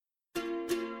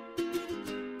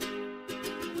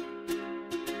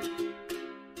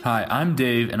Hi, I'm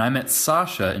Dave, and I met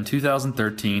Sasha in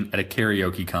 2013 at a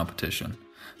karaoke competition.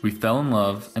 We fell in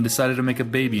love and decided to make a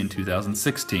baby in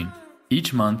 2016.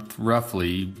 Each month,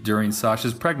 roughly, during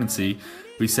Sasha's pregnancy,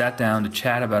 we sat down to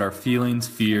chat about our feelings,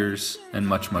 fears, and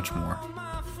much, much more.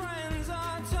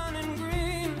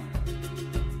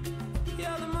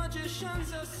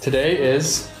 Today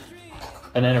is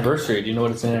an anniversary. Do you know what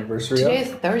it's an anniversary of? Today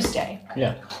is Thursday.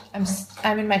 Yeah.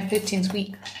 I'm in my 15th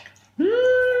week.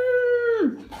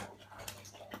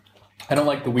 I don't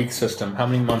like the week system. How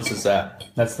many months is that?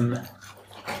 That's the...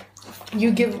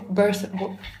 You give birth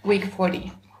week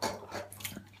 40.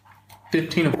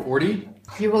 15 of 40?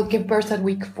 You will give birth at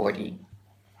week 40.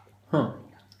 Huh.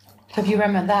 So if you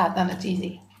remember that, then it's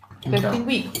easy. 15 Okay.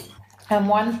 weeks. And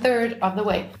 1/3 of the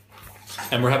way.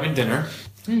 And we're having dinner.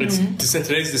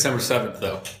 Today's December 7th,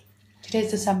 though.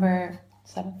 Today's December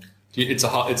 7th.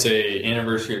 It's a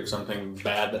anniversary of something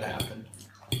bad that happened.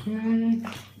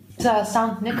 It's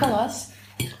St. Nicholas.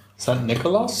 St.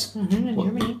 Nicholas? In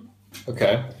Germany.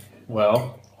 Okay.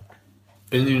 Well,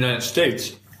 in the United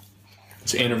States,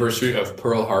 it's the anniversary of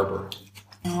Pearl Harbor.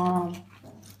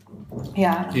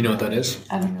 Yeah. Do you know what that is?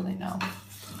 I don't really know.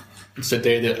 It's the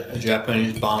day that the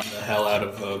Japanese bombed the hell out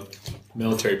of a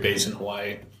military base in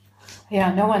Hawaii.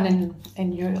 Yeah, no one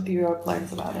in Europe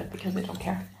learns about it because they don't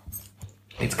care.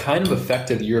 It's kind of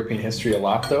affected European history a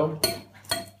lot, though,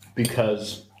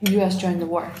 because... U.S. joined the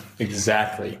war.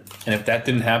 Exactly. And if that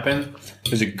didn't happen,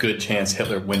 there's a good chance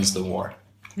Hitler wins the war.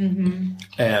 Mm-hmm.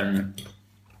 And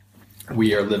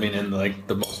we are living in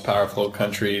the most powerful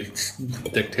country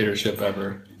dictatorship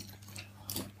ever.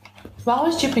 Why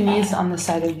was Japanese on the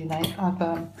side of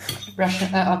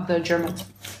Russian of the Germans?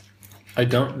 I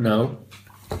don't know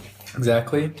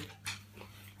exactly,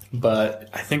 but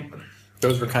I think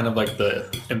those were kind of like the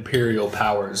imperial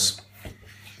powers.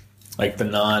 Like the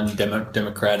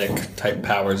non-democratic type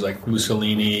powers, like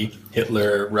Mussolini,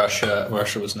 Hitler, Russia.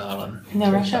 Russia was not on.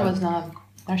 No, Russia was not.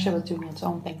 Russia was doing its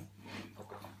own thing.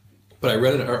 But I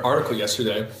read an article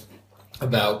yesterday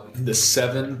about the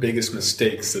 7 biggest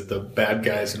mistakes that the bad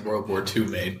guys in World War II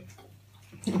made.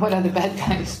 What are the bad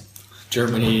guys?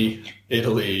 Germany,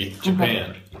 Italy,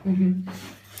 Japan. Mm-hmm.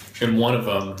 And one of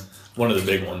the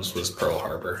big ones was Pearl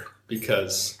Harbor,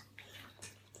 because...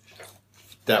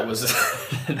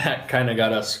 that kind of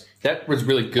got us. That was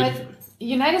really good. But the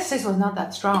United States was not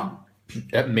that strong.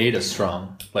 That made us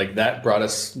strong. That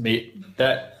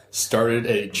started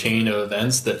a chain of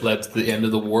events that led to the end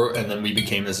of the war, and then we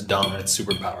became this dominant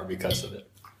superpower because of it.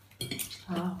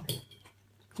 Oh.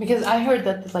 Because I heard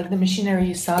that the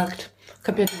machinery sucked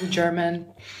compared to the German.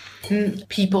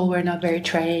 People were not very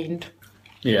trained.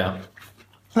 Yeah.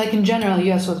 In general,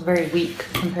 U.S. was very weak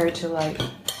compared to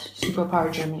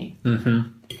superpower Germany.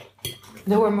 Mm-hmm.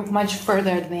 They were much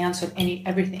further advanced with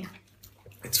everything.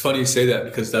 It's funny you say that,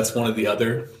 because that's one of the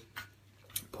other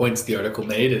points the article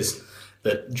made, is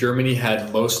that Germany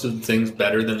had most of the things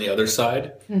better than the other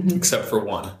side, except for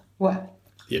one. What?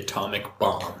 The atomic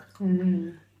bomb. Mm-hmm.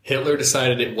 Hitler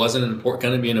decided it wasn't going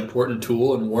to be an important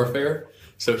tool in warfare,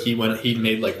 so he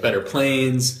made better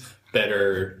planes,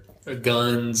 better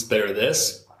guns, better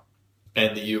this,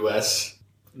 and the U.S.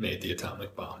 made the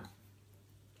atomic bomb.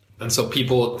 And so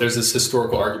there's this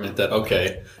historical argument that,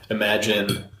 okay,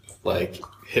 imagine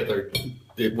Hitler,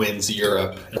 it wins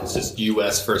Europe, and it's just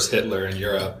U.S. versus Hitler in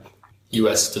Europe.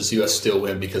 Does U.S. still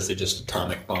win because they just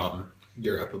atomic bomb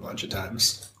Europe a bunch of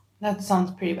times? That sounds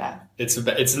pretty bad. It's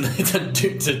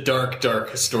a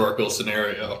dark historical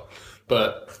scenario,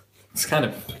 but it's kind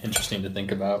of interesting to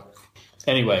think about.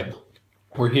 Anyway,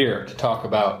 we're here to talk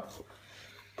about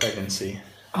pregnancy.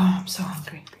 Oh, I'm so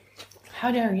hungry. How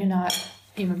dare you not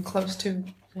even close to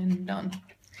being done?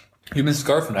 You've been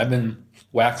scarfing. I've been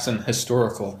waxing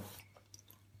historical.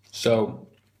 So,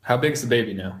 how big's the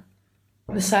baby now?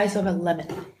 The size of a lemon.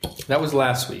 That was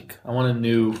last week. I want a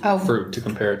new fruit to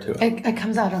compare it to. It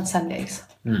comes out on Sundays.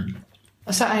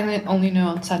 So I only know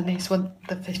on Sundays what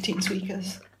the 15th week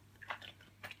is.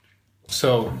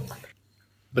 So,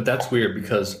 but that's weird,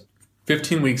 because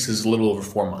 15 weeks is a little over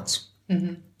 4 months.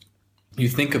 Mm-hmm. You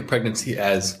think of pregnancy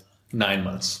as 9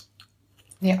 months.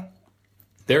 Yeah.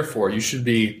 Therefore, you should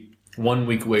be 1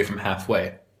 week away from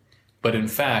halfway. But in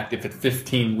fact, if it's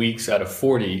 15 weeks out of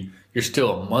 40, you're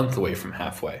still a month away from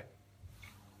halfway.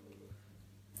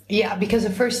 Yeah, because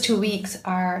the first 2 weeks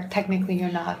are technically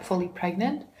you're not fully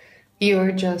pregnant.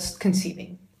 You're just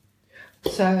conceiving.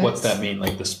 So what's that mean?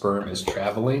 The sperm is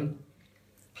traveling?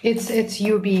 It's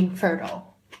you being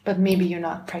fertile, but maybe you're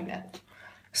not pregnant.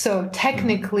 So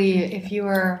technically, if you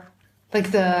are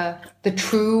the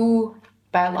true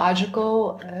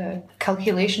biological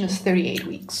calculation is 38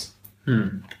 weeks.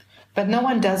 But no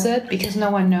one does it because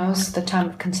no one knows the time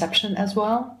of conception as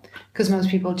well. Because most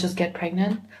people just get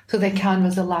pregnant. So they count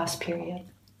as the last period.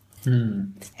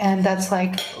 And that's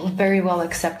like very well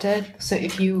accepted. So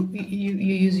if you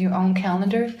use your own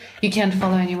calendar, you can't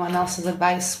follow anyone else's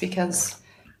advice because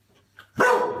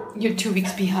you're 2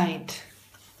 weeks behind.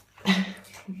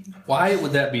 Why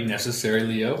would that be necessary,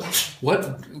 Leo?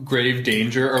 What grave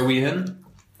danger are we in?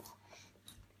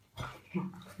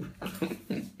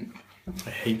 I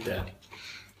hate that.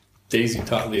 Daisy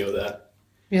taught Leo that.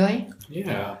 Really?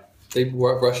 Yeah. They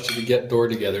rushed to the door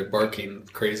together, barking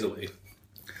crazily.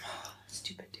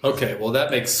 Stupid. Okay, well,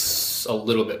 that makes a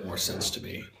little bit more sense to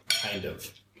me, kind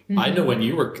of. I know when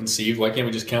you were conceived. Why can't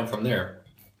we just count from there?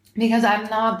 Because I'm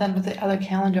not done with the other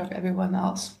calendar of everyone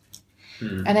else.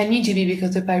 And I need to be,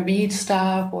 because if I read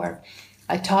stuff or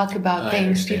I talk about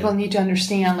things, people need to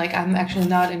understand, like, I'm actually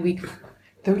not in week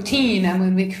 13, I'm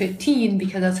in week 15,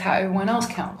 because that's how everyone else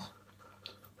counts.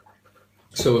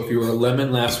 So if you were a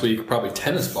lemon last week, probably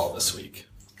tennis ball this week.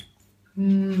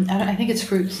 I think it's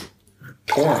fruits.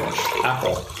 Orange,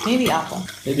 apple. Maybe apple.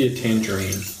 Maybe a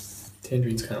tangerine.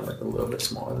 Tangerine's kind of like a little bit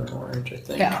smaller than orange, I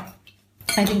think. Yeah.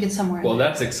 I think it's somewhere. Well,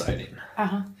 that's exciting.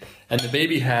 Uh-huh. And the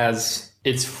baby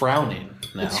it's frowning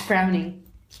now. It's frowning.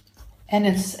 And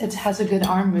it has a good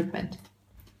arm movement.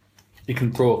 It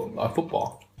can throw a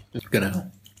football.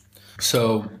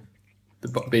 So the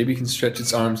baby can stretch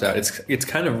its arms out. It's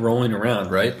kind of rolling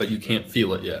around, right? But you can't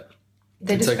feel it yet.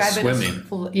 They it's describe like swimming.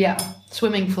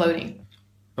 Swimming, floating.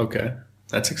 Okay,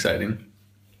 that's exciting.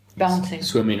 Bouncing.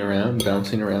 Swimming around,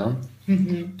 bouncing around.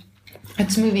 Mm-hmm.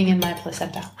 It's moving in my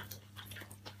placenta.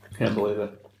 Can't believe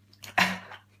it.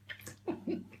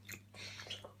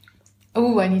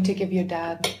 Oh, I need to give your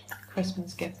dad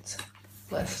Christmas gifts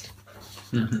list.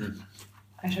 Mm-hmm.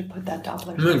 I should put that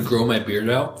Doppler. I'm gonna grow my beard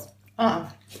out.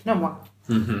 No more.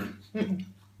 I'm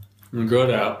gonna grow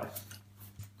it out.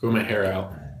 Grow my hair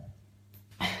out.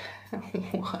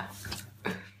 What?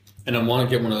 And I want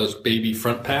to get one of those baby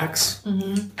front packs.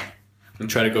 And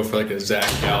try to go for like a Zach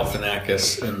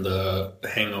Galifianakis and the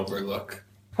Hangover look.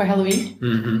 For Halloween?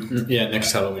 Yeah,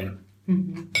 next Halloween.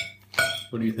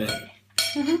 What do you think?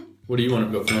 What do you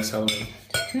want to go for next Halloween?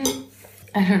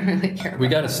 I don't really care. We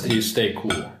gotta stay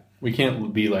cool. We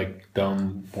can't be like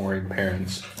dumb, boring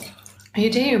parents. Are you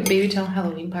taking your baby doll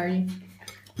Halloween party?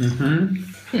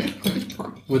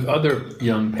 With other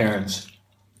young parents.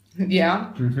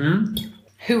 Yeah?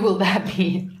 Who will that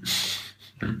be?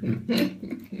 I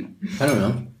don't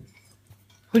know.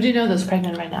 Who do you know that's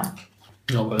pregnant right now?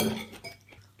 Nobody.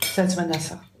 That's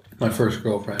Vanessa. My first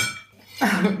girlfriend.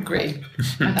 Great.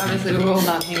 And obviously we will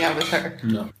not hang out with her.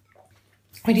 No.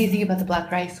 What do you think about the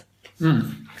black rice? Like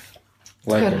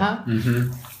Good, it. huh?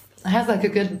 It has like a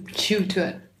good chew to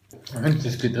it. I think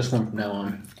just get this one from now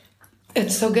on.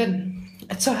 It's so good.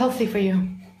 It's so healthy for you.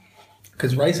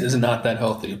 Because rice is not that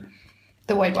healthy.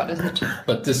 The white one isn't.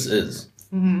 But this is.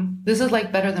 This is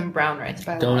like better than brown rice,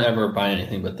 by the way. Don't ever buy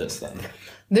anything but this then.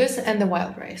 This and the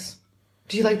wild rice.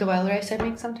 Do you like the wild rice I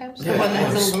make sometimes? Yeah, the one of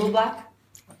that's course. a little black?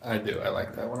 I do. I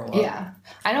like that one a lot. Yeah.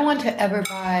 I don't want to ever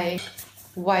buy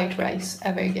white rice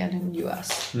ever again in the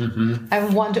US. I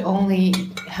want to only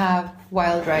have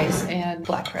wild rice and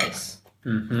black rice.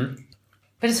 But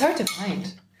it's hard to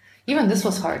find. Even this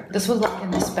was hard. This was like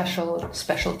in the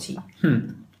specialty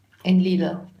in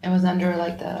Lidl. It was under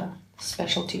like the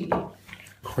specialty.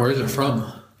 Where is it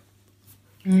from?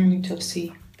 You need to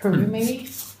see. Peru, maybe?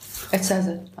 It says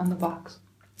it on the box.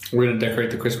 We're going to decorate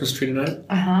the Christmas tree tonight?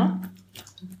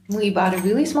 We bought a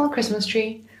really small Christmas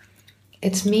tree.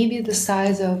 It's maybe the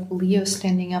size of Leo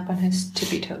standing up on his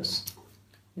tippy toes.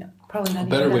 No, probably not. A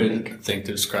better way even to think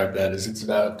to describe that is it's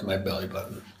about up to my belly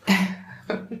button.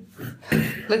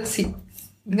 Let's see. I'm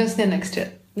going to stand next to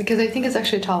it. Because I think it's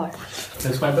actually taller.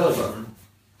 That's my belly button.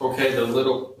 Okay, the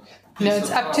little... No,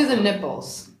 it's up to the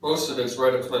nipples. Most of it's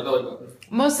right up to my belly button.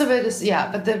 Most of it is,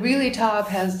 yeah, but the really top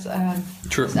has...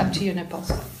 True. It's up to your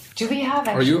nipples. Do we have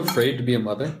actually... Are you afraid to be a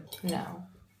mother? No.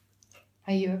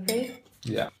 Are you afraid?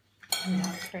 Yeah. I'm not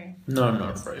afraid. No, I'm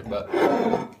not afraid, but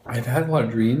I've had a lot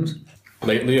of dreams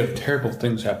lately of terrible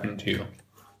things happening to you.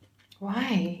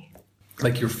 Why?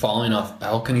 Like you're falling off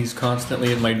balconies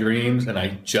constantly in my dreams and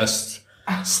I just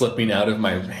slipping out of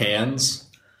my hands.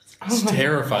 It's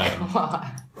terrifying. God.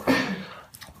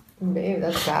 Babe,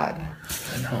 that's bad.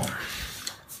 I know.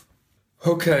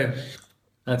 Okay.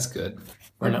 That's good.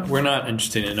 We're not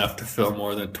interesting enough to fill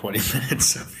more than 20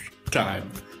 minutes of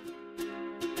time.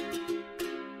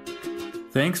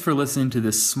 Thanks for listening to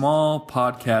this small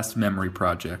podcast memory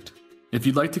project. If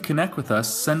you'd like to connect with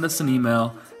us, send us an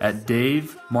email at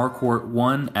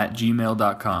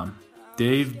davemarquardt1@gmail.com.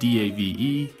 Dave,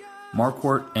 D-A-V-E,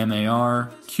 Marquardt, MARQUARDT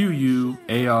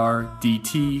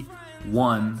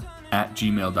 1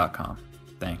 @gmail.com.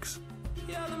 Thanks.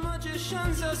 Yeah, the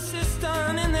magician's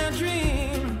assistant in their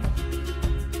dream.